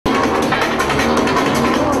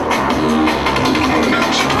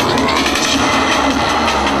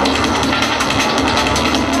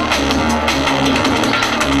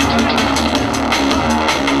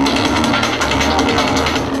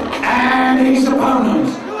opponent,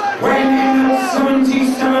 weighing in at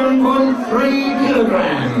 77.3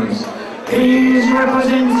 kilograms, he's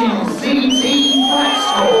representing CT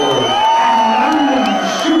Blackstall and London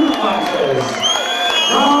Shoot Fighters.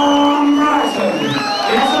 From Brighton,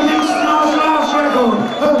 it's a mixed martial arts record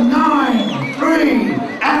of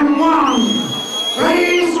 9-3-1.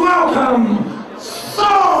 Please welcome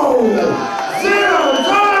Soul Zero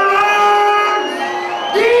Tolerance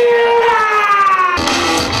Gilbert!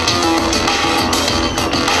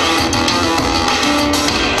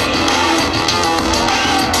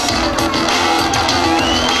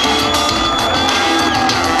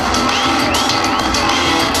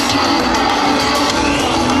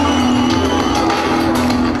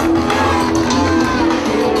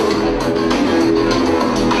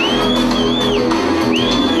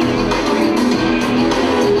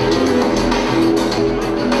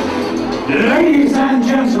 Ladies and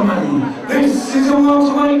gentlemen, this is a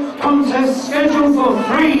welterweight contest scheduled for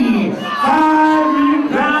 3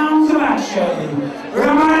 5-minute rounds of action.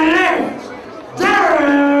 From my left,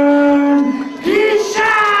 Darren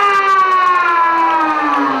Guisha!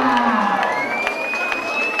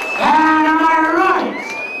 And on my right,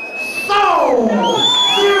 Soul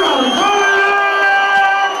Zero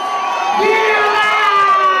Tolerance Gilbert!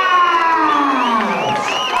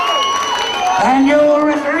 And your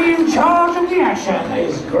referee in charge of the action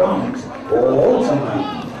is Grant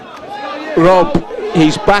Waterman. Rob,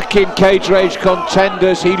 he's back in cage rage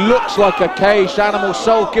contenders. He looks like a caged animal.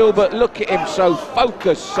 Soul Gilbert, look at him, so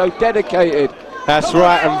focused, so dedicated. That's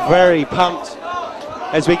right, and very pumped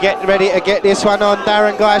as we get ready to get this one on.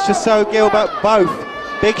 Darren Guisha, Soul Gilbert, both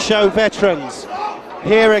big show veterans.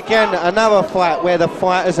 Here again, another fight where the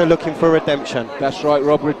fighters are looking for redemption. That's right,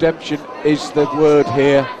 Rob, redemption is the word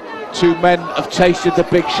here. Two men have tasted the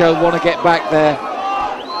big show, want to get back there.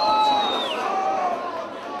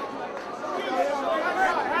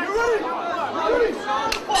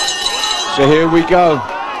 So here we go,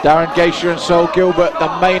 Darren Guisha and Soul Gilbert, the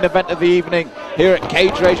main event of the evening here at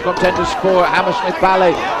Cage Rage Contenders 4 at Hammersmith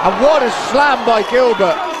Ballet. And what a slam by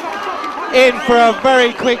Gilbert. In for a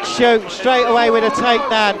very quick shoot, straight away with a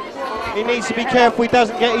takedown. He needs to be careful he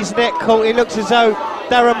doesn't get his neck caught. It looks as though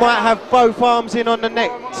Darren might have both arms in on the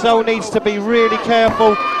neck. Soul needs to be really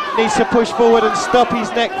careful, needs to push forward and stop his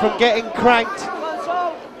neck from getting cranked.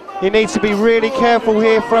 He needs to be really careful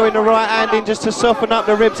here, throwing the right hand in just to soften up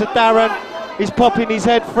the ribs of Darren. He's popping his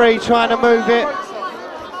head free, trying to move it.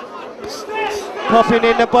 Popping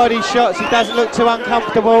in the body shots, he doesn't look too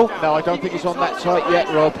uncomfortable. No, I don't think he's on that tight yet,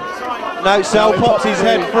 Rob. No, Soul pops his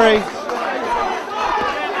head free.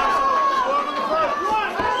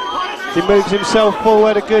 He moves himself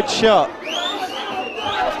forward, a good shot.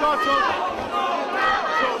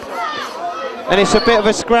 And it's a bit of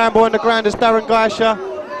a scramble on the ground as Darren Guisha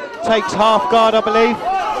takes half guard, I believe.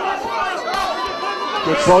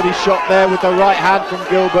 Good body shot there with the right hand from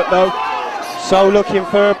Gilbert, though. Soul looking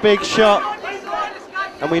for a big shot.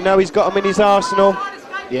 And we know he's got him in his arsenal.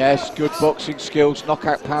 Yes, good boxing skills,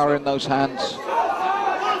 knockout power in those hands.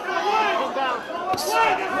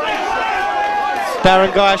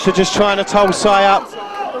 Darren Guisha just trying to Tulsai up,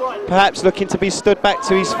 perhaps looking to be stood back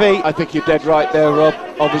to his feet. I think you're dead right there, Rob.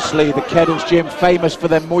 Obviously, the Kettles Gym, famous for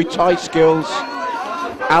their Muay Thai skills.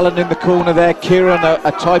 Alan in the corner there, Kieran,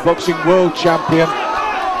 a Thai boxing world champion.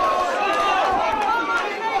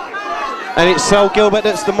 And it's Soul Gilbert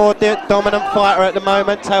that's the more dominant fighter at the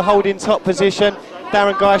moment, so holding top position.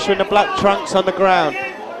 Darren Guisha in the black trunks on the ground.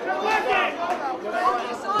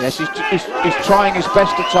 Yes, he's trying his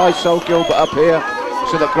best to tie Soul Gilbert up here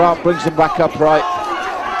so that Grant brings him back upright.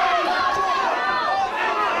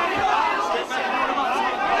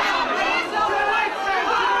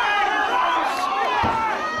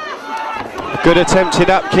 A good attempted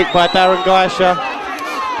up kick by Darren Guisha.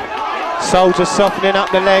 Soul just softening up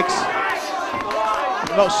the legs.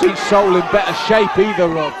 I've not seen Soul in better shape either,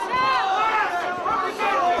 Rob.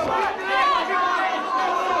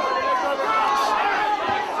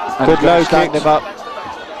 Good low kick. Him up.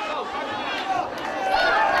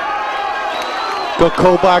 Good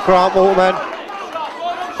call by Grant Waterman.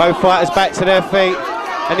 Both fighters back to their feet.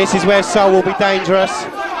 And this is where Soul will be dangerous.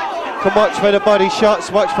 Can watch for the body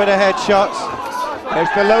shots, watch for the head shots.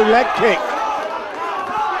 There's the low leg kick.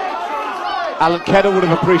 Alan Kettle would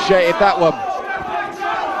have appreciated that one.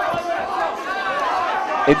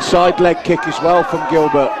 Inside leg kick as well from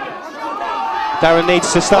Gilbert. Darren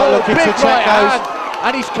needs to start looking to check those.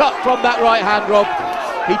 And he's cut from that right hand, Rob.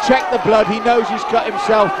 He checked the blood, he knows he's cut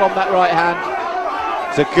himself from that right hand.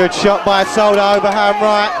 It's a good shot by Soul, overhand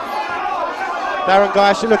right. Darren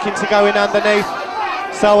Guisha looking to go in underneath.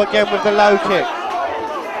 Soul again with the low kick.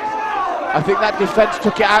 I think that defence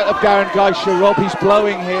took it out of Darren Guisha. Rob, he's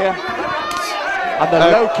blowing here. And the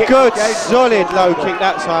low kick. Good, solid low kick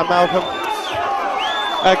that time, Malcolm.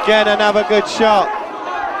 Again, another good shot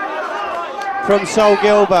from Sol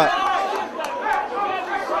Gilbert.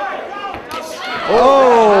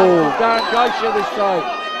 Oh! Darren Guisha this time.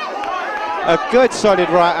 A good solid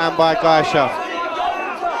right hand by Guisha.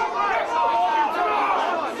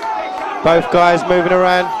 Both guys moving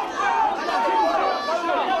around.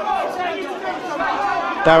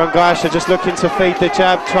 Darren Guisha just looking to feed the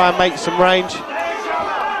jab, try and make some range.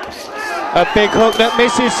 A big hook that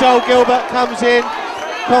misses. Sol Gilbert comes in.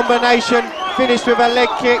 Combination, finished with a leg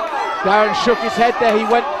kick. Darren shook his head there. He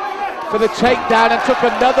went for the takedown and took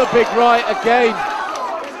another big right again.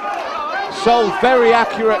 Sol very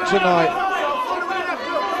accurate tonight.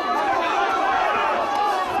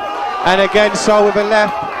 And again Sol with a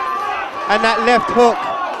left. And that left hook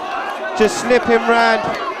just slip him round.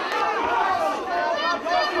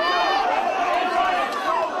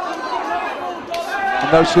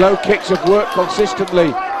 And those low kicks have worked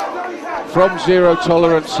consistently from zero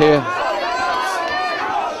tolerance here.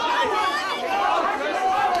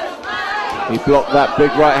 He blocked that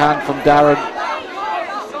big right hand from Darren.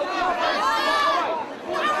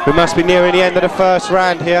 We must be nearing the end of the first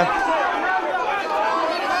round here.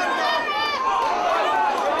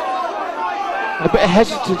 And a bit of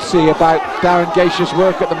hesitancy about Darren Guisha's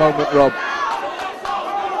work at the moment, Rob.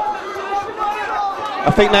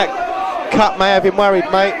 I think that cut may have him worried,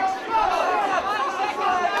 mate.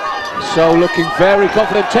 So looking very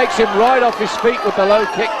confident, takes him right off his feet with the low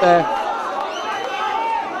kick there.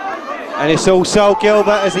 And it's all Sol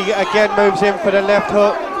Gilbert as he again moves in for the left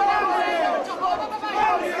hook.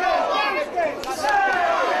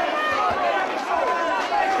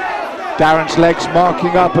 Darren's legs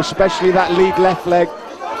marking up, especially that lead left leg.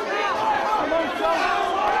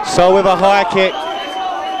 Sol with a high kick.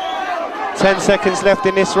 10 seconds left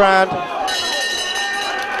in this round.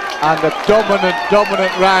 And a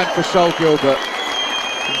dominant round for Sol Gilbert.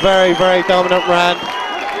 Very, very dominant round.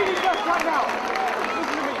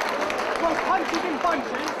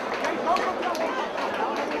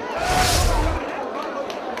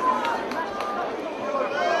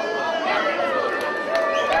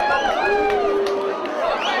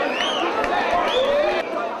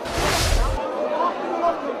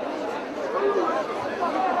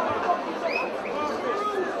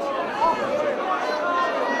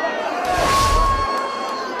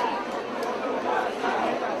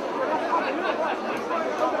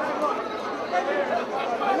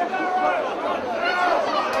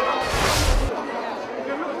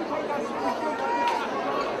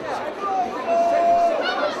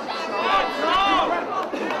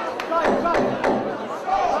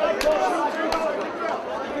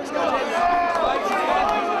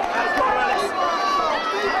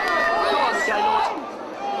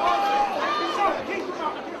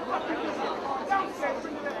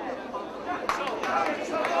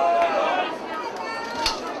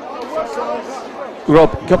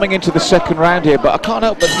 Rob, coming into the second round here, but I can't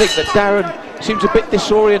help but think that Darren seems a bit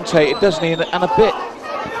disorientated, doesn't he? And a bit,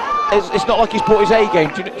 it's not like he's brought his A game.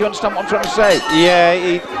 Do you understand what I'm trying to say? Yeah,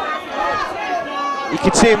 you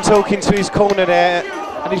could see him talking to his corner there.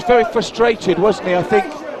 And he's very frustrated, wasn't he? I think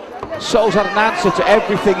Sol's had an answer to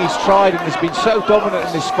everything he's tried and has been so dominant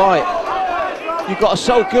in this fight. You've got a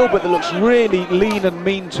Sol Gilbert that looks really lean and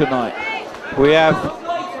mean tonight. We have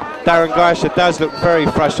Darren Guisha does look very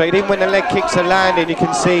frustrated. Even when the leg kicks are landing, you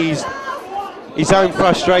can see his own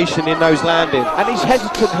frustration in those landing. And he's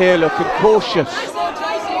hesitant here, looking cautious.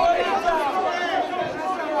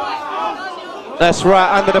 That's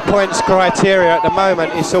right, under the points criteria at the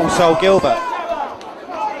moment, it's all Sol Gilbert.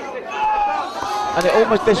 And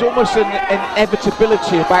there's almost an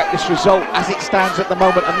inevitability about this result as it stands at the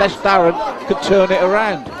moment, unless Darren can turn it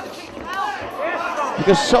around.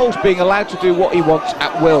 Because Sol's being allowed to do what he wants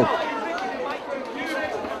at will.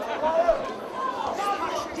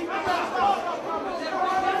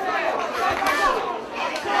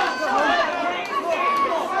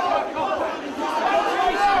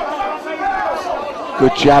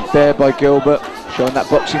 Good jab there by Gilbert, showing that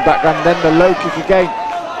boxing background, then the low kick again.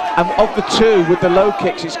 And of the two with the low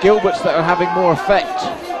kicks, it's Gilbert's that are having more effect.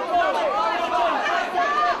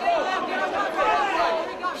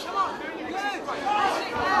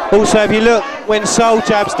 Also, if you look, when Sol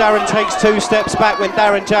jabs, Darren takes 2 steps back. When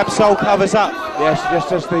Darren jabs, Sol covers up. Yes, just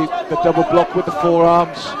does the double block with the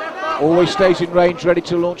forearms. Always stays in range, ready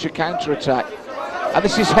to launch a counter-attack. And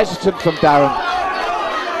this is hesitant from Darren.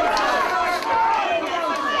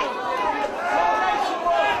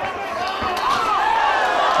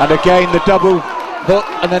 And again, the double Hook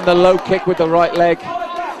and then the low kick with the right leg.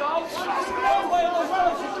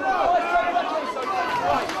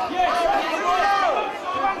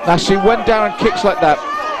 Now see, when Darren kicks like that,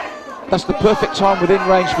 that's the perfect time within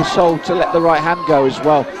range for Sol to let the right hand go as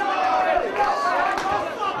well.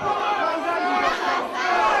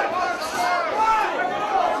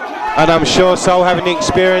 And I'm sure Sol, having the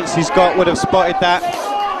experience he's got, would have spotted that.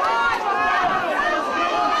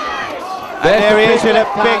 And there he is with a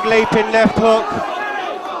big leaping left hook.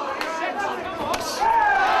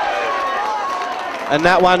 And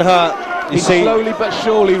that one hurt. He's slowly but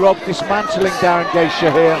surely, Rob, dismantling Darren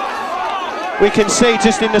Guisha here. We can see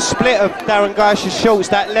just in the split of Darren Guisha's shorts,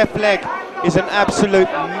 that left leg is an absolute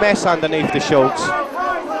mess underneath the shorts.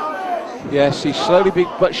 Yes, he's slowly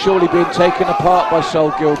but surely being taken apart by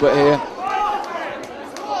Sol Gilbert here.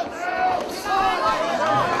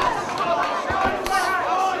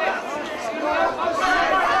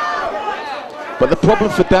 But the problem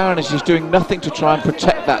for Darren is he's doing nothing to try and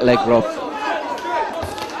protect that leg, Rob.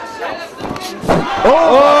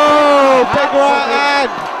 Oh, big right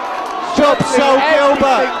hand! Job Sol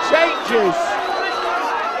Gilbert. Changes.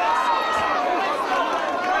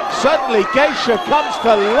 Suddenly Guisha comes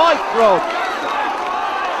to life, Rob.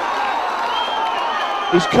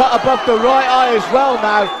 He's cut above the right eye as well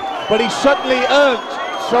now, but he's suddenly earned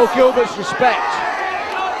Sol Gilbert's respect.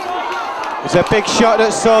 It's a big shot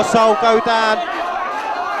that saw Sol go down.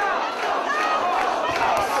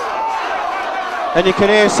 And you can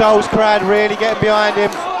hear Sol's crowd really getting behind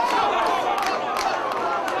him.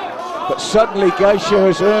 But suddenly Guisha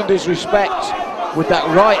has earned his respect with that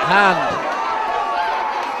right hand.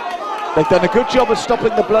 They've done a good job of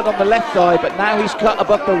stopping the blood on the left eye, but now he's cut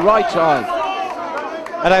above the right eye.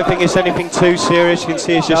 I don't think it's anything too serious. You can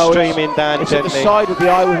see it's just streaming down it's gently. It's at the side of the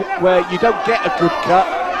eye where you don't get a good cut,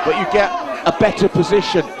 but you get a better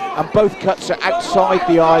position. And both cuts are outside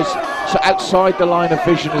the eyes, so outside the line of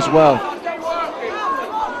vision as well.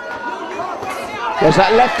 There's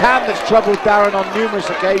that left hand that's troubled Darren on numerous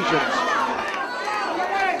occasions.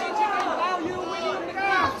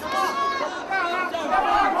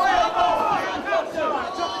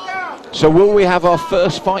 So will we have our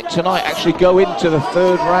first fight tonight actually go into the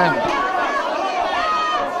third round?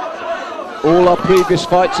 All our previous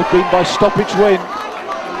fights have been by stoppage win.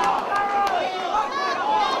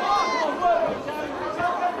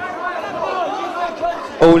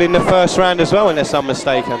 All in the first round as well, unless I'm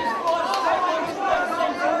mistaken.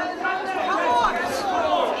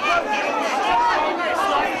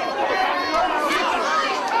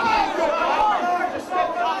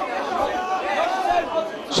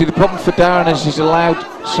 See, the problem for Darren is he's allowed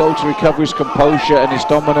Sol to recover his composure and his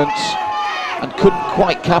dominance and couldn't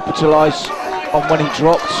quite capitalise on when he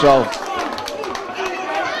dropped Sol.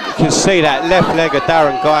 You can see that left leg of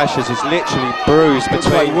Darren Guisha's is literally bruised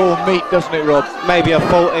between raw meat, doesn't it, Rob? Maybe a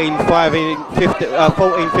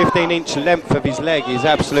 14-15 inch length of his leg is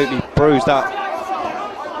absolutely bruised up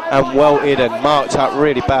and welted and marked up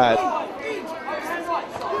really bad.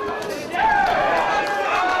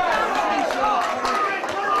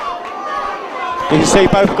 You can see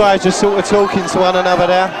both guys just sort of talking to one another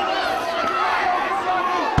there.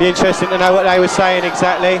 Be interesting to know what they were saying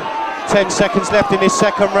exactly. 10 seconds left in this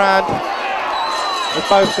second round. If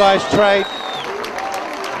both guys trade.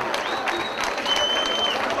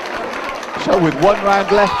 So with 1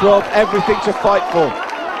 round left, Rob, everything to fight for.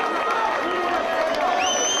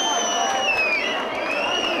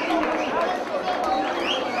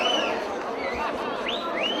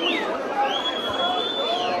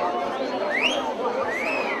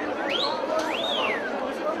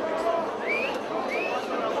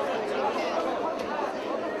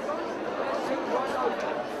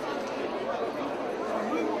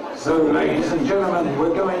 So, ladies and gentlemen,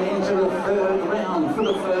 we're going into the third round for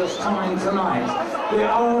the first time tonight. There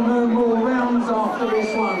are no more rounds after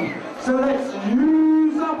this one. So let's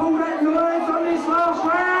use up all that noise on this last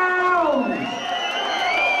round!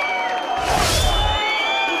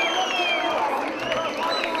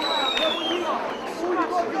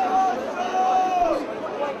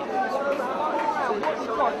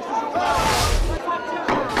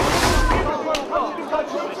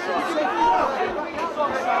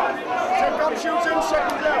 Shooting,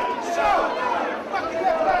 second left.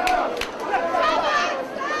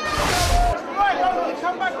 Right,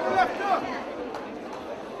 come back with the left hook.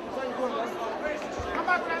 Come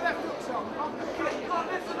back with that left hook,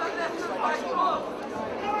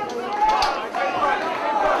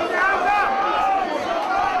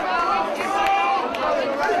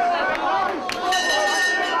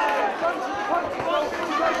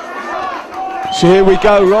 So here we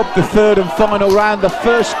go, Rob, the third and final round, the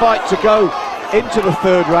first fight to go into the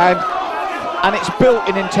third round, and it's built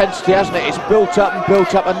in intensity, hasn't it? It's built up,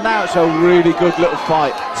 and now it's a really good little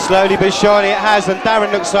fight. Slowly but surely it has, and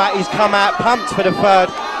Darren looks like he's come out pumped for the third,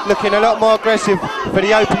 looking a lot more aggressive for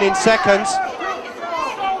the opening seconds.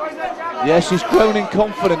 Yes, he's grown in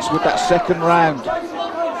confidence with that second round.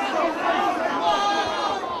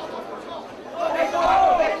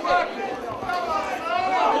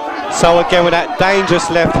 So again with that dangerous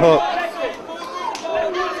left hook.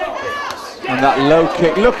 And that low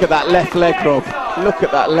kick, look at that left leg, Rob. Look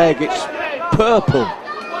at that leg, it's purple.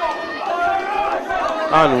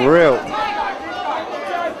 Unreal.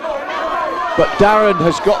 But Darren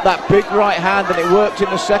has got that big right hand, and it worked in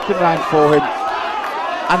the second round for him.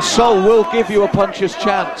 And Sol will give you a puncher's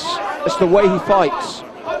chance. It's the way he fights.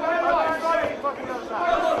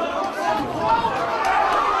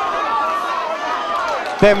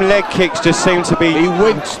 Them leg kicks just seem to be... He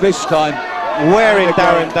winks this time. Wearing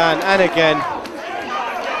Darren down, and again.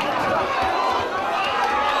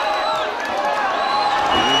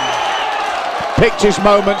 Picked his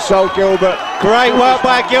moment, Sol Gilbert. Great work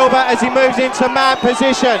by Gilbert as he moves into man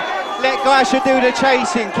position. Let Guisha do the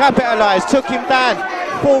chasing, capitalise, took him down.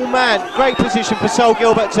 Full man, great position for Sol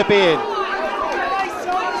Gilbert to be in.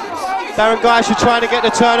 Darren Guisha trying to get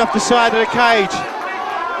the turn off the side of the cage.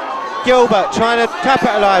 Gilbert trying to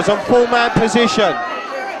capitalise on full man position.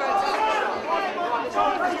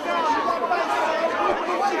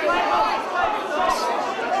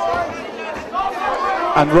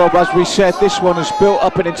 And Rob, as we said, this one has built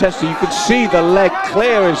up in intensity. You can see the leg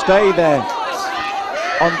clear as day there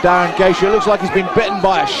on Darren Guisha. It looks like he's been bitten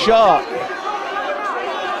by a shark.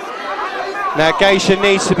 Now Guisha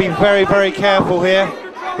needs to be very, very careful here.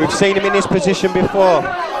 We've seen him in this position before.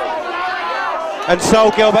 And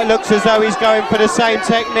Sol Gilbert looks as though he's going for the same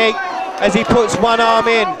technique as he puts one arm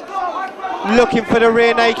in, looking for the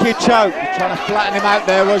rear naked choke. He's trying to flatten him out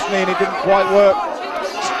there, wasn't he? And it didn't quite work.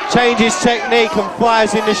 Changes technique and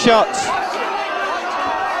fires in the shots.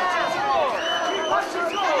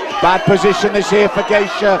 Bad position this here for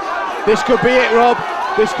Guisha. This could be it, Rob.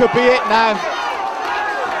 This could be it now.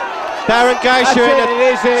 Darren Guisha in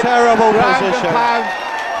a terrible position.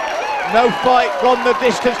 No fight gone the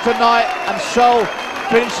distance tonight, and Sol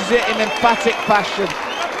finishes it in emphatic fashion.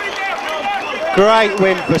 Great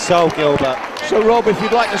win for Sol Gilbert. So Rob, if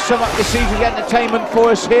you'd like to sum up this evening's entertainment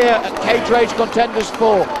for us here at Cage Rage Contenders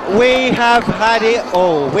 4. We have had it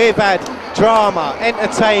all. We've had drama,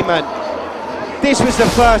 entertainment. This was the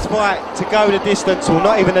first fight to go the distance, or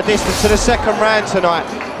not even the distance, to the second round tonight.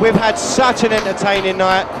 We've had such an entertaining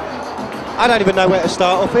night. I don't even know where to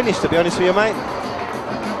start or finish, to be honest with you, mate.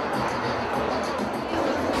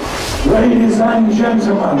 Ladies and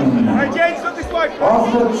gentlemen, Hey, James, look this way.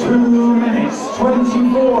 after 2 minutes,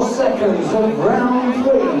 24 seconds of round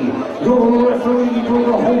 3, your referee put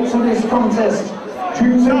a halt to this contest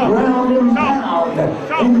due to ground and pound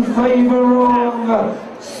in favour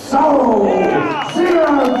of Sol,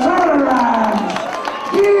 zero tolerance,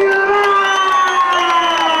 Gilbert!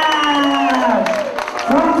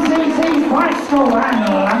 From CT Fight School and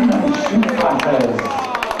London Shootfighters.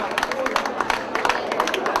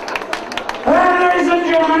 Ladies and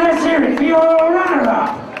gentlemen, let's hear it for your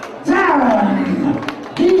runner-up, Darren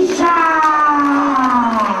Guisha!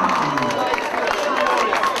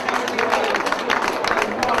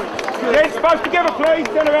 Get both together, please.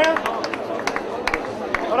 Turn around.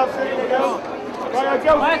 Hold up, there you go. Right,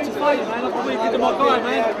 go. I had to fight, man. I probably did to my guy,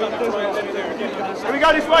 man. Here we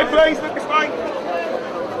go this way, please. Look this way.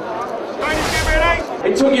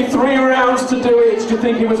 It took you 3 rounds to do it. Did you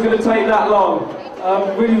think it was going to take that long?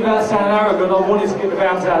 Really, without sounding arrogant, I wanted to get the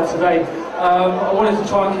rounds out today. I wanted to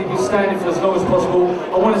try and keep you standing for as long as possible.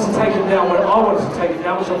 I wanted to take him down when I wanted to take him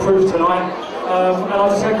down, which I proved tonight. And I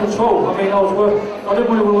just had control. I mean, I didn't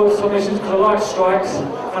want to work submissions because I like strikes,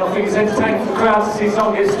 and I think it's entertaining for the crowd to see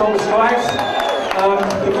someone get stopped with strikes.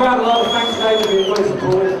 The crowd loved the fact today to be very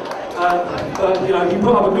supportive. But you know, he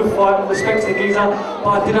put up a good fight, respect to the geezer,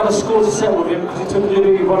 but I did have a score to settle with him because he took a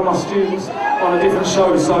liberty with one of my students on a different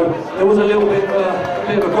show, so there was a little bit, a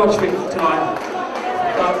bit of a grudge thing tonight.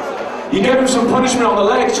 You gave him some punishment on the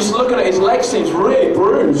legs. Just looking at his leg seems really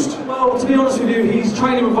bruised. Well, to be honest with you, he's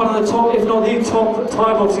training with one of the top, if not the top,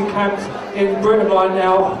 Thai boxing camps in Britain right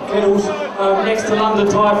now, Kennels, next to London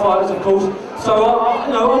Thai fighters, of course. So,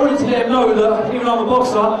 you know, I wanted to let him know that even though I'm a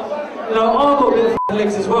boxer, you know, I've got a bit of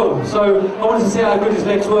legs as well. So I wanted to see how good his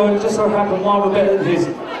legs were, and just so happened mine were better than his.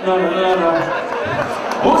 No.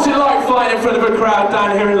 What's it like fighting in front of a crowd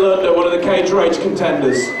down here in London, one of the Cage Rage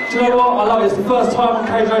contenders? Do you know what? I love it. It's the first time on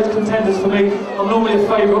Cage Rage contenders for me. I'm normally a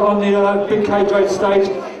favourite on the big Cage Rage stage,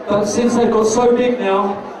 but since they've got so big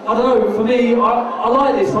now, I don't know, for me, I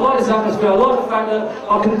like this. I like this atmosphere. I like the fact that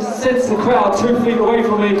I can sense the crowd 2 feet away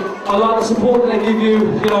from me. I like the support that they give you,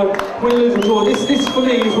 you know, win, lose or draw. This for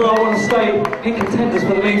me is where I want to stay in contenders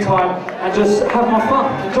for the meantime and just have my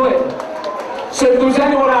fun, enjoy it. So if there was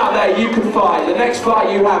anyone out there you could fight, the next fight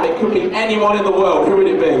you have, it could be anyone in the world, who would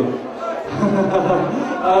it be?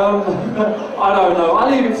 I don't know. I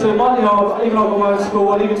leave it to my, you know, even though I've got my own school,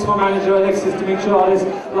 I leave it to my manager, Alexis Dimitriadis,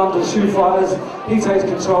 London Shoe Fighters. He takes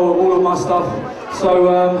control of all of my stuff. So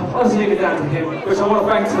I just leave it down to him, which I want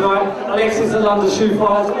to thank tonight. Alexis at London Shoe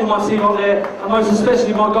Fighters, all my team up there, and most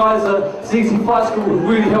especially my guys at ZT Fight School who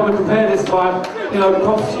really helped me prepare this time. You know,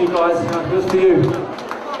 props to you guys. You know, it was for you.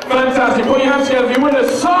 Fantastic. Put your hands together if you win a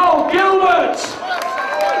Sol Gilbert.